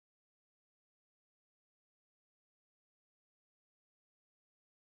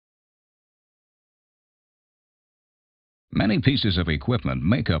Many pieces of equipment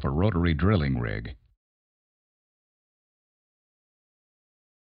make up a rotary drilling rig.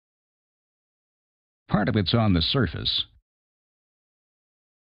 Part of it's on the surface,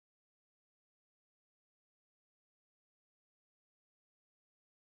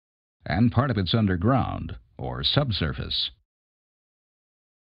 and part of it's underground, or subsurface.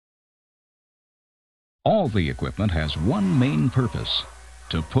 All the equipment has one main purpose: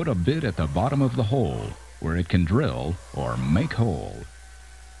 to put a bit at the bottom of the hole, where it can drill or make hole.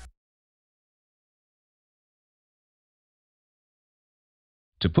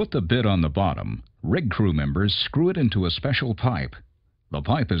 To put the bit on the bottom, rig crew members screw it into a special pipe. The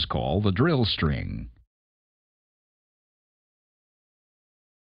pipe is called the drill string.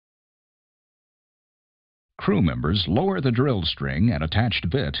 Crew members lower the drill string and attached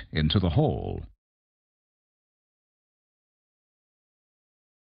bit into the hole.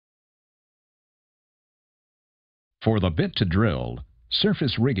 For the bit to drill,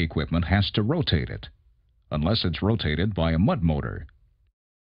 surface rig equipment has to rotate it, unless it's rotated by a mud motor.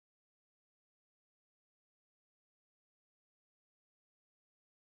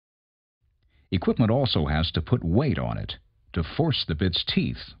 Equipment also has to put weight on it to force the bit's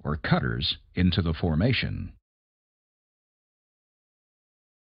teeth, or cutters, into the formation.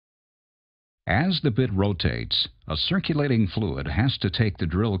 As the bit rotates, a circulating fluid has to take the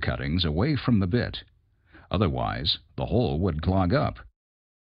drill cuttings away from the bit. Otherwise, the hole would clog up.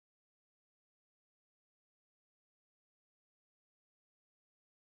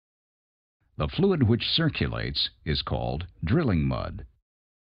 The fluid which circulates is called drilling mud.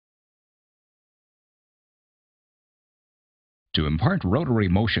 To impart rotary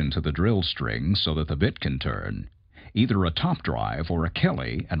motion to the drill string so that the bit can turn, either a top drive or a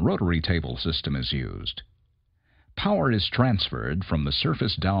Kelly and rotary table system is used. Power is transferred from the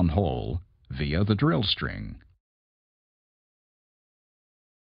surface down hole via the drill string.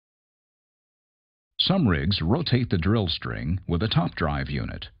 Some rigs rotate the drill string with a top drive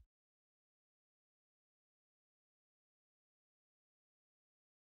unit.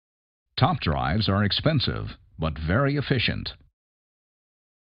 Top drives are expensive, but very efficient.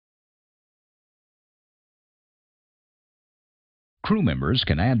 Crew members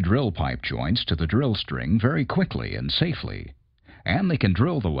can add drill pipe joints to the drill string very quickly and safely, and they can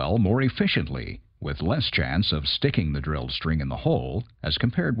drill the well more efficiently, with less chance of sticking the drilled string in the hole as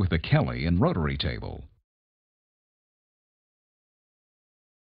compared with the Kelly and rotary table.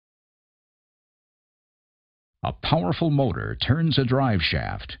 A powerful motor turns a drive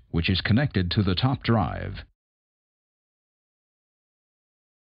shaft, which is connected to the top drive.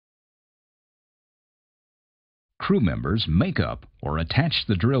 Crew members make up or attach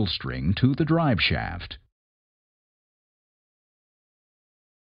the drill string to the drive shaft.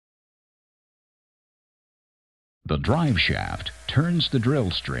 The drive shaft turns the drill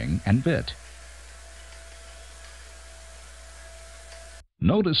string and bit.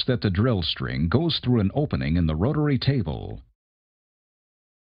 Notice that the drill string goes through an opening in the rotary table.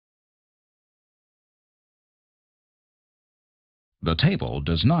 The table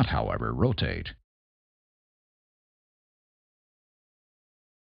does not, however, rotate.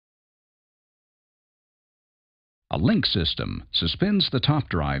 A link system suspends the top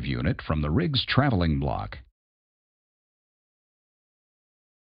drive unit from the rig's traveling block.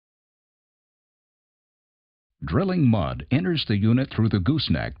 Drilling mud enters the unit through the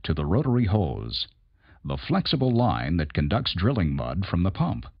gooseneck to the rotary hose, the flexible line that conducts drilling mud from the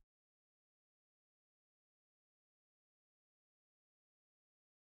pump.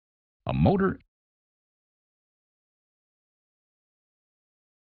 A motor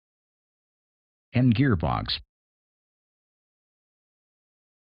and gearbox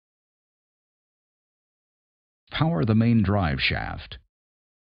power the main drive shaft.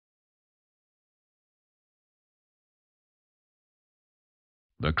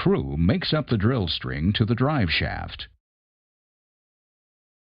 The crew makes up the drill string to the drive shaft.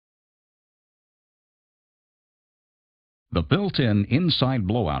 The built-in inside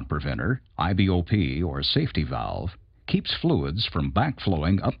blowout preventer, IBOP or safety valve, keeps fluids from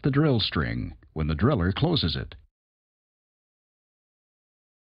backflowing up the drill string when the driller closes it.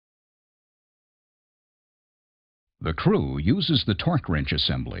 The crew uses the torque wrench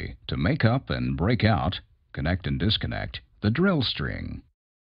assembly to make up and break out, connect and disconnect, the drill string.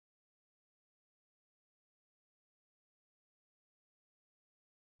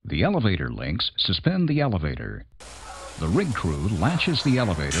 The elevator links suspend the elevator. The rig crew latches the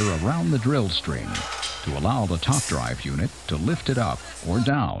elevator around the drill string to allow the top drive unit to lift it up or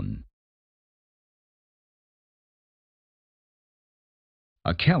down.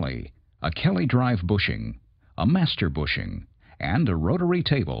 A Kelly drive bushing, a master bushing, and a rotary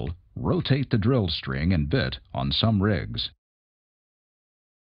table rotate the drill string and bit on some rigs.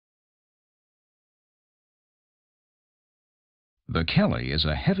 The Kelly is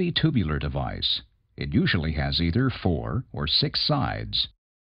a heavy tubular device. It usually has either 4 or 6 sides.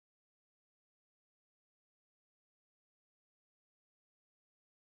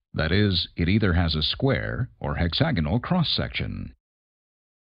 That is, it either has a square or hexagonal cross-section.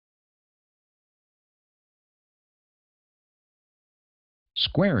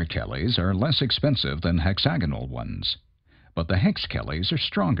 Square Kellys are less expensive than hexagonal ones, but the hex Kellys are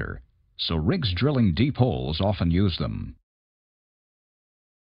stronger, so rigs drilling deep holes often use them.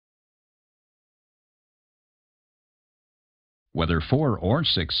 Whether 4 or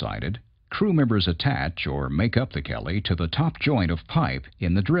 6-sided, crew members attach or make up the Kelly to the top joint of pipe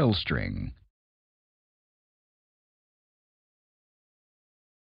in the drill string.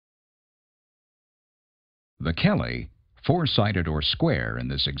 The Kelly, 4-sided or square in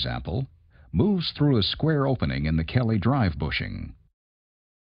this example, moves through a square opening in the Kelly drive bushing.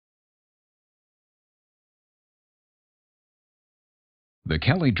 The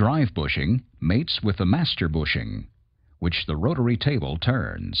Kelly drive bushing mates with the master bushing, which the rotary table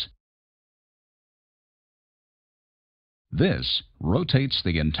turns. This rotates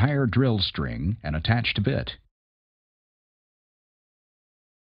the entire drill string and attached bit.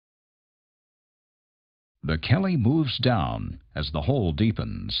 The Kelly moves down as the hole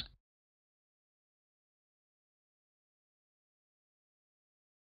deepens.